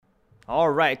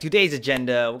Alright, today's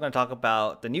agenda, we're going to talk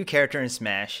about the new character in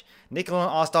Smash, Nickelodeon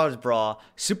All-Stars Brawl,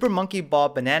 Super Monkey Ball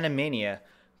Banana Mania,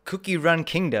 Cookie Run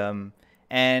Kingdom,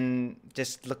 and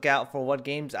just look out for what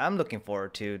games I'm looking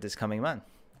forward to this coming month.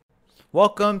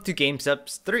 Welcome to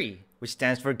GameSups 3, which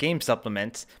stands for Game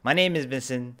Supplements. My name is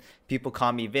Vincent, people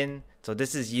call me Vin, so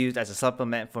this is used as a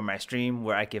supplement for my stream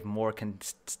where I give more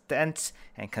condensed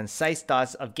and concise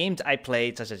thoughts of games I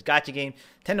played, such as gacha games,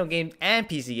 Nintendo games, and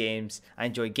PC games. I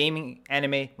enjoy gaming,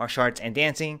 anime, martial arts, and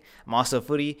dancing. I'm also a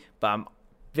foodie, but I'm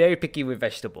very picky with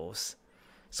vegetables.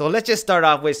 So let's just start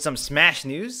off with some Smash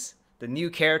news. The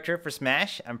new character for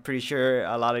Smash, I'm pretty sure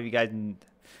a lot of you guys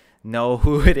know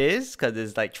who it is because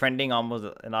it's like trending almost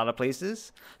in a lot of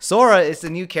places. Sora is the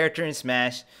new character in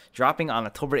Smash, dropping on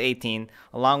October 18th,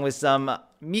 along with some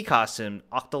Mii costumes,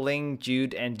 Octoling,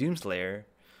 Jude, and Doomslayer.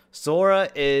 Sora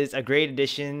is a great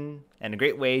addition and a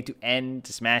great way to end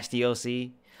the Smash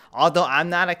DLC. Although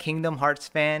I'm not a Kingdom Hearts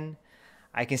fan,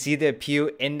 I can see the appeal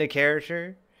in the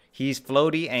character. He's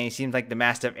floaty and he seems like the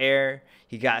master of air.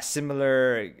 He got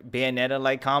similar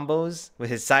Bayonetta-like combos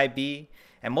with his side B.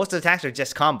 And most of the attacks are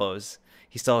just combos.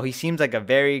 So he seems like a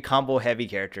very combo heavy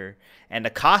character. And the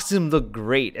costumes look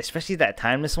great, especially that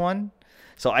timeless one.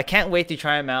 So I can't wait to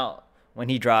try him out when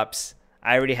he drops.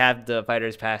 I already have the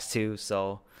Fighter's Pass too,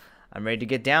 so I'm ready to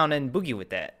get down and boogie with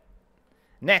that.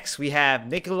 Next, we have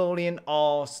Nickelodeon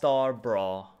All-Star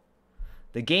Brawl.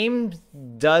 The game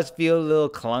does feel a little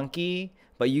clunky,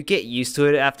 but you get used to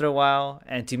it after a while.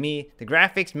 And to me, the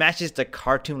graphics matches the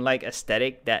cartoon-like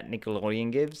aesthetic that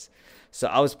Nickelodeon gives. So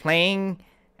I was playing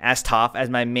as Toph as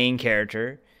my main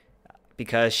character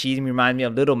because she reminded me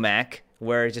of Little Mac,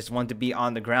 where I just want to be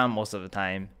on the ground most of the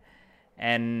time.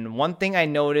 And one thing I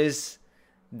noticed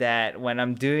that when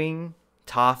I'm doing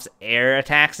Toph's air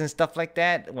attacks and stuff like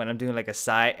that, when I'm doing like a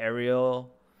side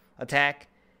aerial attack,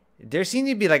 there seems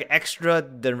to be like extra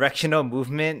directional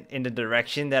movement in the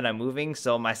direction that I'm moving.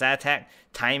 So my side attack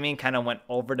timing kind of went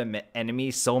over the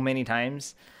enemy so many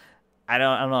times. I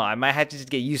don't know. I might have to just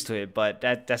get used to it, but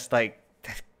that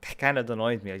kind of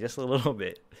annoys me just a little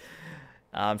bit.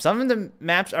 Some of the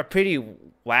maps are pretty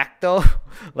whack though.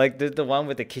 Like the one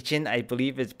with the kitchen, I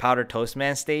believe it's Powder Toast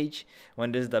Man stage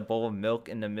when there's the bowl of milk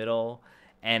in the middle,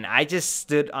 and I just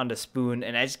stood on the spoon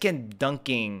and I just kept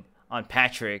dunking on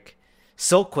Patrick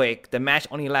so quick. The match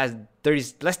only lasted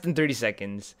less than 30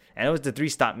 seconds, and it was the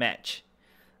 3-stop match.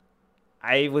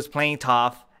 I was playing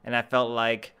Toph, and I felt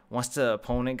like once the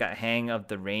opponent got hang of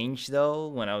the range though,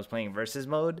 when I was playing versus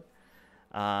mode,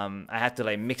 I had to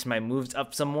like mix my moves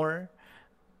up some more.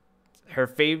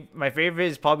 My favorite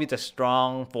is probably the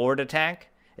strong forward attack.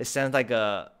 It sends like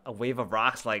a wave of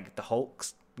rocks like the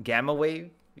Hulk's Gamma Wave,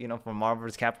 from Marvel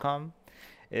vs. Capcom.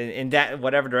 In that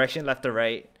whatever direction, left or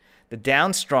right. The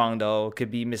down strong though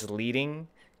could be misleading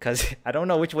because I don't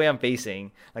know which way I'm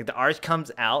facing. Like the arch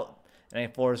comes out and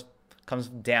it force comes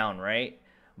down, right?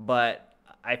 But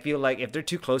I feel like if they're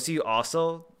too close to you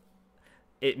also,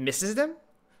 it misses them.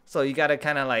 So you got to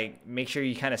kind of like make sure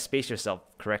you kind of space yourself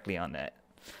correctly on that.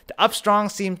 The up strong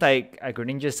seems like a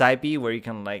Greninja side B where you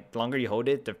can like, the longer you hold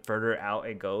it, the further out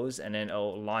it goes. And then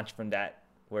it'll launch from that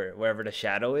wherever the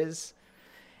shadow is.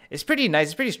 It's pretty nice.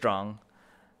 It's pretty strong.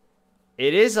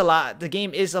 The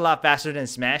game is a lot faster than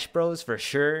Smash Bros. For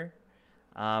sure.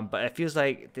 But it feels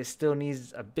like this still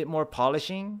needs a bit more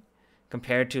polishing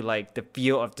compared to like the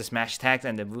feel of the smash attacks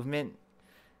and the movement.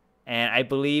 And I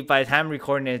believe by the time I'm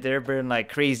recording it, there have been like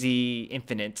crazy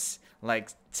infinites, like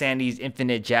Sandy's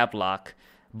infinite jab lock.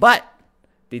 But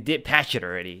they did patch it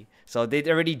already. So they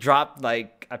already dropped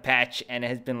like a patch, and it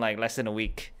has been like less than a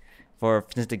week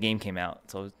since the game came out.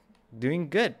 So doing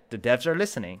good. The devs are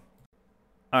listening.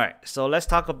 Alright, so let's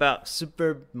talk about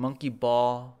Super Monkey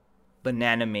Ball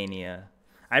Banana Mania.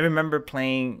 I remember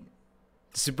playing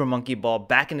Super Monkey Ball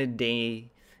back in the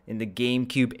day in the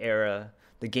GameCube era.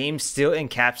 The game still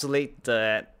encapsulates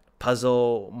that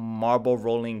puzzle marble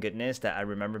rolling goodness that I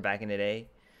remember back in the day.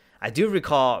 I do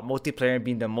recall multiplayer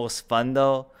being the most fun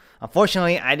though.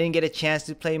 Unfortunately, I didn't get a chance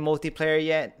to play multiplayer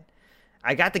yet.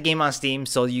 I got the game on Steam,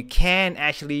 so you can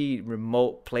actually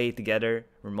remote play together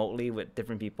remotely with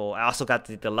different people. I also got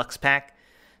the deluxe pack,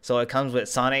 so it comes with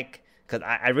Sonic because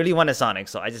I really wanted Sonic,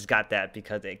 so I just got that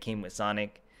because it came with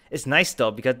Sonic. It's nice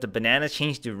though because the bananas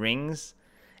change to rings,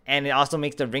 and it also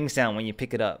makes the ring sound when you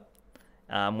pick it up.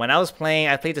 When I was playing,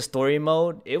 I played the story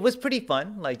mode. It was pretty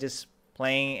fun, like just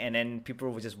playing and then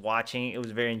people were just watching. It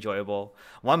was very enjoyable.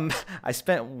 I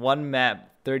spent one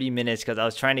map 30 minutes because I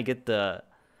was trying to get the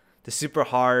super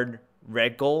hard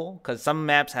red goal because some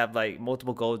maps have like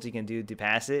multiple goals you can do to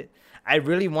pass it. I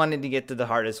really wanted to get to the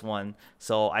hardest one,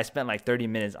 so I spent like 30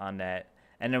 minutes on that.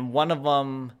 And then one of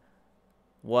them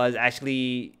was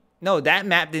actually no, that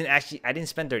map didn't actually. I didn't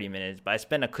spend 30 minutes, but I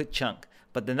spent a good chunk.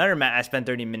 But the another map I spent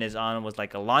 30 minutes on was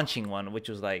like a launching one, which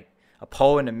was like a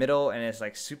pole in the middle, and it's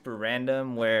like super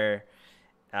random where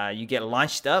you get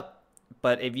launched up,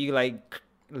 but if you like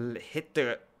hit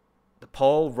the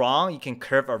pole wrong, you can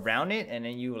curve around it, and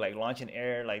then you like launch in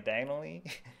air like diagonally.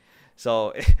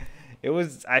 So it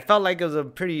was. I felt like it was a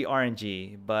pretty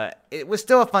RNG, but it was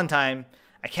still a fun time.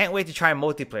 I can't wait to try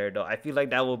multiplayer though. I feel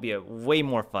like that will be a way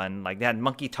more fun. Like that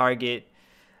monkey target,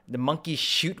 the monkey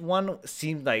shoot one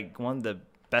seemed like one of the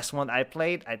best one I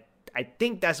played. I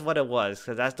think that's what it was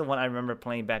because that's the one I remember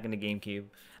playing back in the GameCube.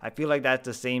 I feel like that's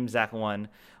the same exact one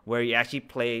where you actually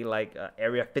play like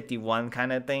Area 51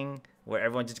 kind of thing where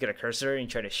everyone just get a cursor and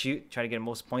try to shoot, try to get the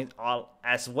most points, all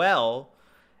as well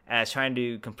as trying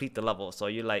to complete the level. So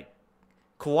you're like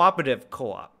cooperative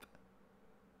co-op,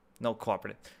 no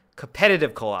cooperative,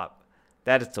 competitive co-op.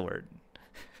 That is the word.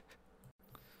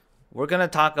 We're gonna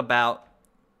talk about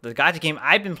the gacha game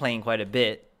I've been playing quite a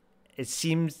bit. It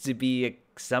seems to be a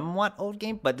somewhat old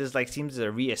game, but there's like seems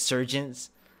a resurgence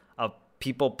of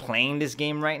people playing this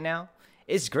game right now.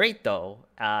 It's great though.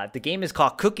 The game is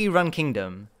called Cookie Run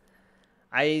Kingdom.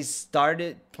 I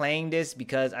started playing this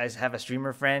because I have a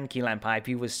streamer friend, Keyline Pipe.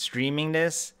 He was streaming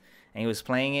this and he was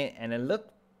playing it, and it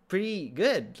looked pretty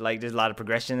good. Like there's a lot of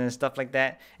progression and stuff like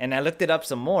that. And I looked it up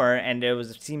some more, and there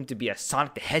seemed to be a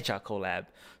Sonic the Hedgehog collab.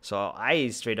 So I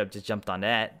straight up just jumped on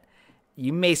that.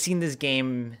 You may have seen this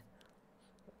game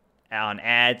on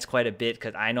ads quite a bit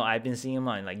because I know I've been seeing them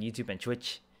on like YouTube and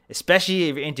Twitch. Especially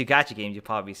if you're into gacha games, you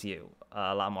probably see it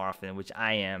a lot more often, which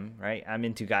I am, right? I'm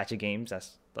into gacha games.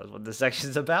 That's what this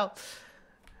section's about.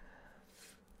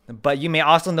 But you may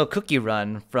also know Cookie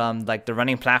Run from like the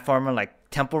running platformer like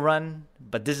Temple Run,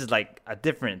 but this is like a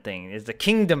different thing. It's the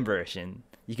kingdom version.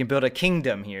 You can build a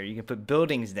kingdom here. You can put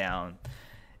buildings down.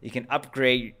 You can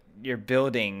upgrade your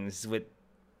buildings with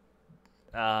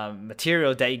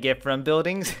material that you get from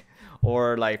buildings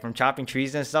or like from chopping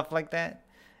trees and stuff like that.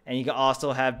 And you can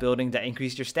also have buildings that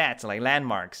increase your stats, like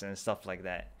landmarks and stuff like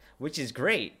that, which is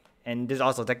great. And there's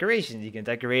also decorations. You can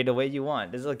decorate the way you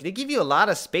want. They give you a lot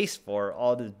of space for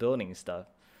all this building stuff.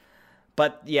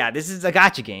 But yeah, this is a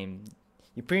gacha game.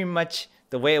 You pretty much,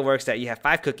 the way it works that you have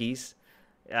 5 cookies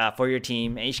for your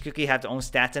team. And each cookie has their own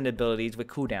stats and abilities with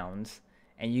cooldowns.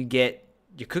 And you get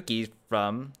your cookies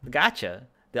from the gacha.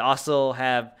 They also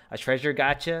have a treasure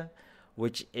gacha,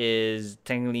 which is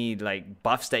technically like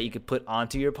buffs that you could put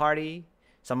onto your party.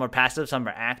 Some are passive, some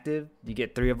are active. You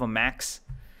get 3 of them max.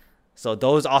 So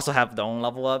those also have their own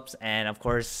level ups. And of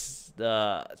course,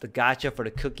 the gacha for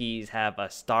the cookies have a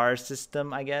star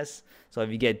system, I guess. So if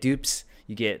you get dupes,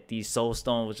 you get these soul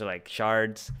stones, which are like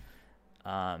shards.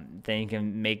 Then you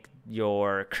can make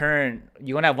your current,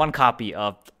 you want to have 1 copy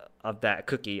of that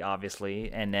cookie,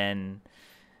 obviously. And then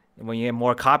when you get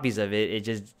more copies of it, it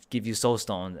just gives you soul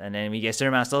stones. And then when you get a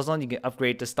certain amount of soul stones, you can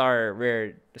upgrade the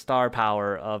star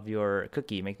power of your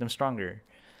cookie, make them stronger.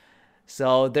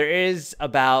 So there is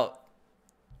about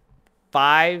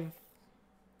 5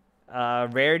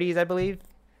 rarities, I believe.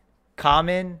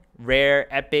 Common,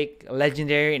 rare, epic,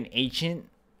 legendary, and ancient.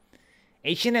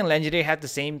 Ancient and legendary have the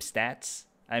same stats.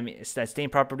 I mean, it's that same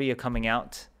property of coming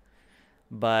out.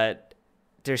 But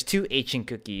there's 2 ancient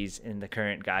cookies in the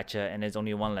current gacha, and there's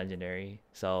only 1 legendary.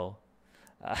 So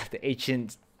the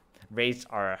ancient rates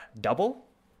are double.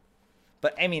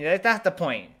 But I mean, that's not the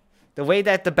point. The way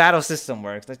that the battle system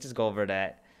works, let's just go over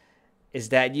that, is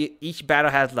that each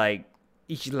battle has like,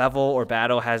 each level or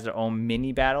battle has their own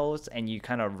mini battles, and you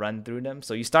kind of run through them.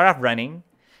 So you start off running,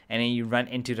 and then you run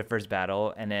into the first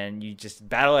battle, and then you just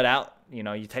battle it out. You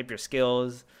know, you type your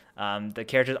skills. The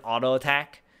characters auto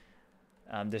attack.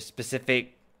 There's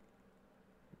specific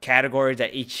categories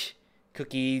that each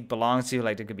cookie belongs to.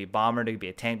 Like there could be bomber, there could be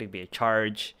a tank, there could be a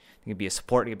charge, there could be a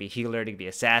support, there could be a healer, there could be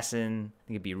assassin,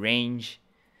 there could be range.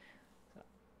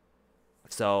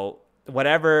 So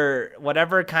whatever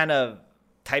kind of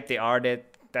type they are,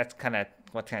 that's kind of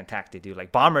what kind of attack they do.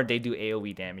 Like bomber, they do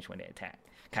AoE damage when they attack,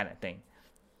 kind of thing.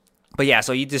 But yeah,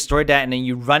 so you destroy that, and then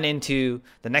you run into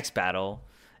the next battle.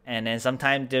 And then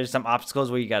sometimes there's some obstacles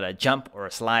where you gotta jump or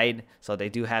slide. So they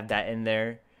do have that in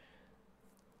there.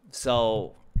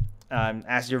 So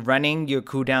as you're running, your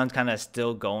cooldown's kind of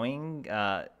still going.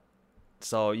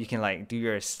 So you can like do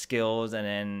your skills, and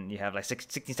then you have like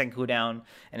 16-second cooldown,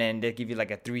 and then they give you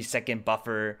like a 3-second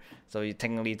buffer. So you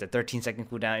technically it's a 13-second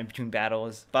cooldown in between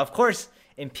battles. But of course,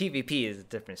 in PvP is a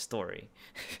different story.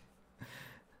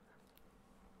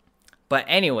 But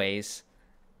anyways,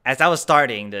 as I was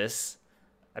starting this,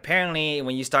 apparently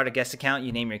when you start a guest account,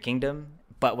 you name your kingdom.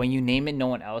 But when you name it, no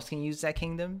one else can use that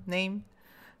kingdom name.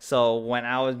 So when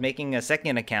I was making a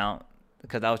second account,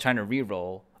 because I was trying to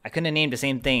re-roll, I couldn't name the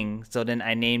same thing. So then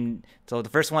I named, so the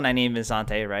first one I named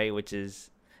Vinsante, right? Which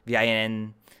is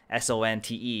Vinsonte.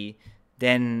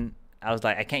 Then I was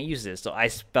like, I can't use this. So I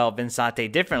spelled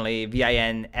Vinsante differently,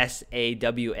 Vinsawntay,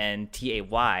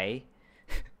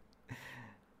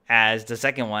 as the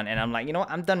second one. And I'm like, you know what?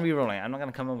 I'm done re-rolling. I'm not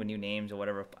going to come up with new names or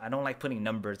whatever. I don't like putting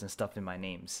numbers and stuff in my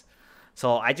names.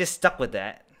 So I just stuck with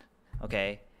that.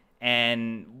 Okay.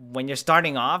 And when you're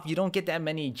starting off, you don't get that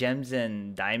many gems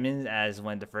and diamonds as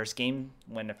when the first game,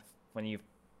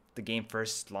 the game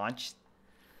first launched.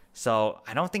 So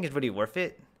I don't think it's really worth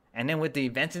it. And then with the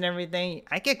events and everything,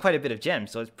 I get quite a bit of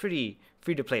gems, so it's pretty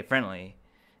free to play friendly.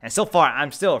 And so far,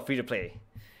 I'm still free to play,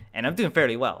 and I'm doing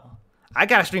fairly well. I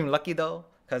got extremely lucky though,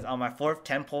 because on my 4th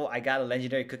temple, I got a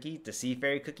legendary cookie, the Sea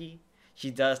Fairy cookie. She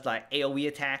does like AOE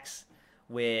attacks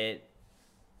with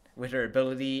her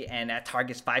ability, and that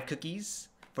targets 5 cookies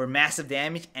for massive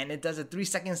damage, and it does a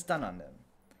 3-second stun on them.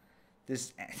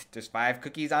 There's 5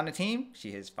 cookies on the team.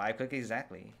 She hits 5 cookies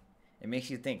exactly. It makes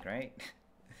you think, right?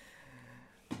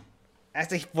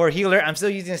 For healer, I'm still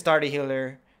using starter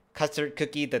healer, Custard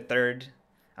Cookie the 3rd.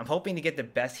 I'm hoping to get the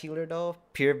best healer though.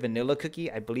 Pure Vanilla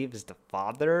Cookie, I believe, is the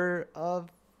father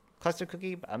of Custard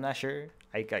Cookie, but I'm not sure.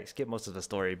 I skipped most of the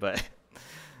story, but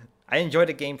I enjoyed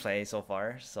the gameplay so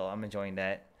far, so I'm enjoying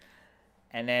that.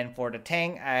 And then for the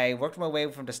tank, I worked my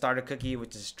way from the starter cookie,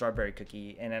 which is Strawberry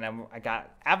Cookie, and then I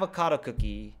got Avocado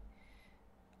Cookie,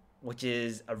 which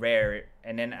is a rare,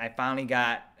 and then I finally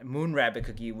got Moon Rabbit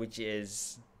Cookie, which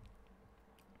is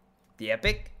the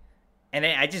epic, and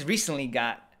then I just recently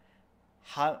got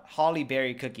Holly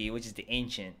Berry Cookie, which is the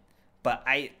ancient. But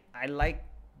I like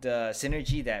the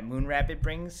synergy that Moon Rabbit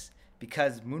brings,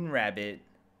 because Moon Rabbit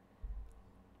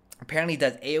apparently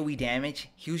does AoE damage,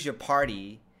 heals your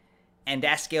party, and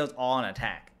that scales all on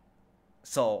attack.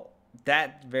 So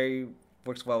that very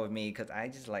works well with me, because I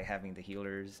just like having the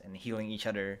healers and healing each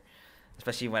other,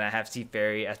 especially when I have Sea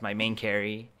Fairy as my main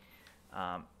carry.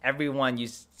 Everyone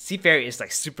use Sea Fairy is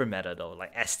like super meta though,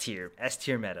 like S tier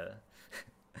meta.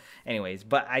 Anyways,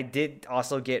 but I did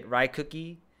also get Rai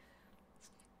Cookie.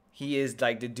 He is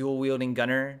like the dual wielding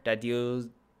gunner that deals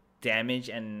damage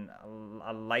and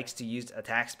likes to use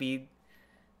attack speed.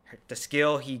 The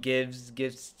skill he gives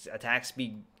attack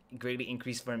speed greatly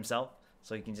increased for himself,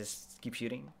 so he can just keep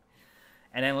shooting.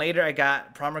 And then later I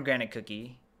got Pomegranate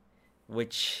Cookie,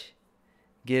 which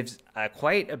gives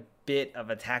quite a bit of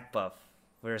attack buff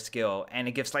for a skill, and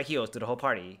it gives slight heals to the whole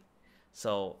party.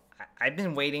 So I've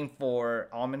been waiting for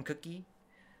Almond Cookie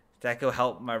that could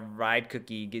help my Ride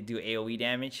Cookie do AoE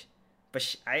damage,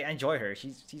 but I enjoy her.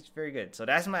 She's very good. So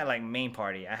that's my like main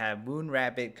party. I have Moon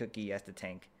Rabbit Cookie as the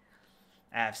tank.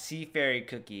 I have Sea Fairy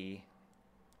Cookie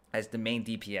as the main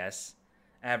DPS.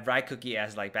 I have Ride Cookie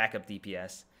as like backup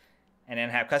DPS, and then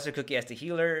I have Custard Cookie as the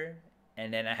healer,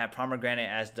 and then I have Pomegranate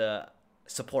as the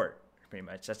support. Pretty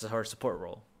much, that's her support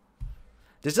role.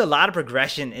 There's a lot of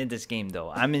progression in this game though.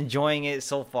 I'm enjoying it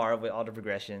so far with all the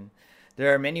progression.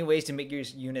 There are many ways to make your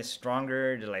units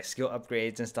stronger, to like skill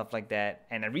upgrades and stuff like that.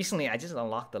 And recently I just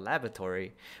unlocked the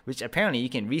laboratory, which apparently you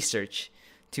can research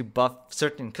to buff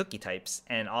certain cookie types,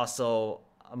 and also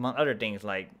among other things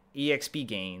like EXP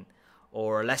gain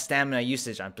or less stamina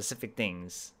usage on specific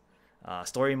things.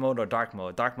 Story mode or dark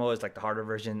mode. Dark mode is like the harder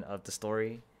version of the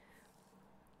story.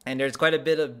 And there's quite a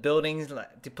bit of buildings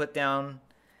to put down,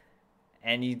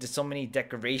 and there's so many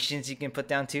decorations you can put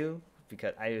down too,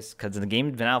 because the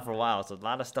game's been out for a while, so a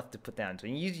lot of stuff to put down. So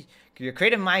your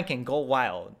creative mind can go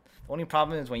wild. The only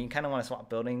problem is when you kind of want to swap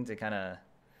buildings, it kind of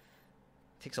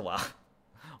takes a while,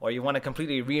 or you want to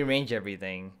completely rearrange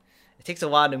everything. It takes a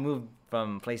while to move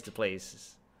from place to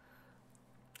place.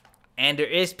 And there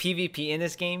is PvP in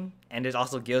this game, and there's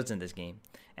also guilds in this game,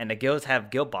 and the guilds have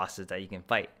guild bosses that you can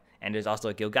fight. And there's also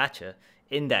a guild gacha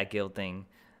in that guild thing.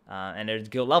 And there's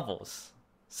guild levels.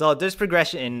 So there's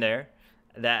progression in there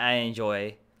that I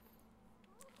enjoy.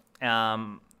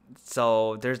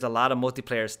 So there's a lot of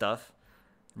multiplayer stuff.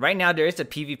 Right now there is a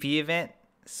PvP event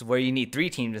where you need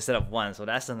 3 teams instead of 1. So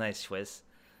that's a nice twist.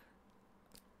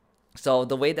 So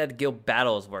the way that guild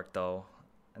battles work though,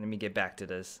 and let me get back to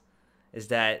this, is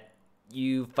that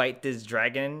you fight this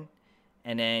dragon,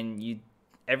 and then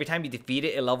every time you defeat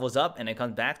it, it levels up and it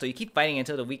comes back. So you keep fighting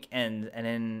until the week ends, and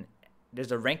then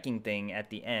there's a ranking thing at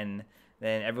the end.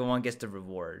 Then everyone gets the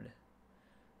reward.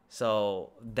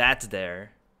 So that's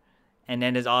there. And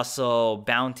then there's also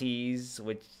bounties,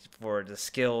 which for the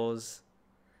skills.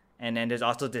 And then there's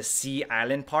also the sea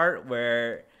island part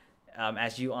where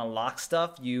as you unlock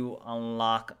stuff, you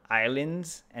unlock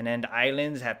islands. And then the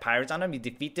islands have pirates on them. You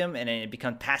defeat them, and then it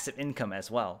becomes passive income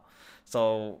as well.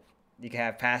 So you can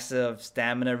have passive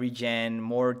stamina regen,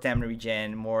 more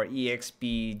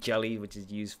EXP jelly, which is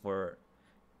used for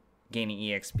gaining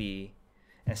EXP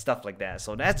and stuff like that.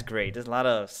 So that's great. There's a lot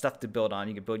of stuff to build on.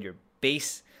 You can build your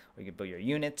base, or you can build your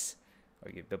units, or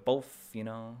you can build both.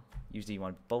 Usually you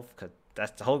want both because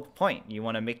that's the whole point. You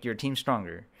want to make your team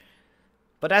stronger.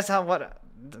 But that's what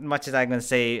much as I'm gonna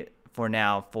say for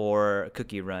now for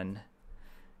Cookie Run.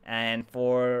 And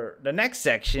for the next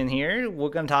section here, we're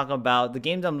gonna talk about the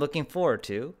games I'm looking forward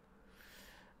to.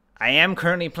 I am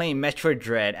currently playing Metroid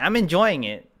Dread. I'm enjoying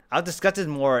it. I'll discuss this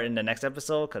more in the next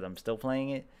episode because I'm still playing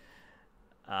it.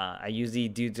 I usually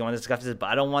do want to discuss this, but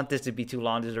I don't want this to be too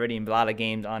long. There's already a lot of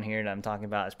games on here that I'm talking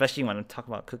about, especially when I'm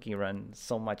talking about Cookie Run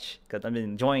so much because I've been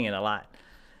enjoying it a lot.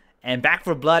 And Back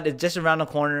 4 Blood is just around the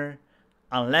corner,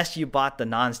 unless you bought the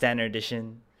non-standard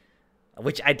edition,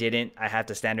 which I didn't. I had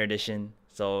the standard edition,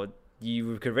 so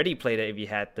you could already play it if you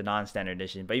had the non-standard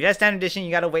edition. But if you had standard edition,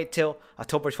 you gotta wait till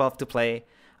October 12th to play.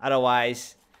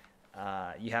 Otherwise,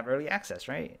 you have early access,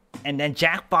 right? And then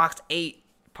Jackbox 8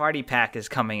 Party Pack is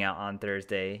coming out on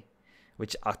Thursday,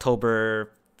 which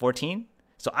October 14th.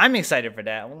 So I'm excited for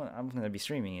that. I'm gonna be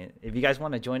streaming it. If you guys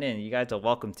want to join in, you guys are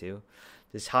welcome to.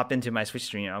 Just hop into my Switch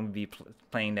stream. I'm gonna be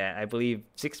playing that. I believe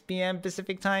 6 p.m.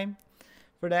 Pacific time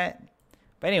for that.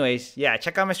 But anyways, yeah,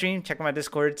 check out my stream. Check out my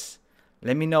Discords.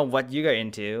 Let me know what you are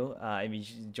into. If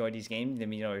you enjoy these games, let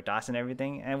me know your thoughts and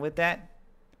everything. And with that,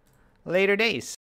 later days.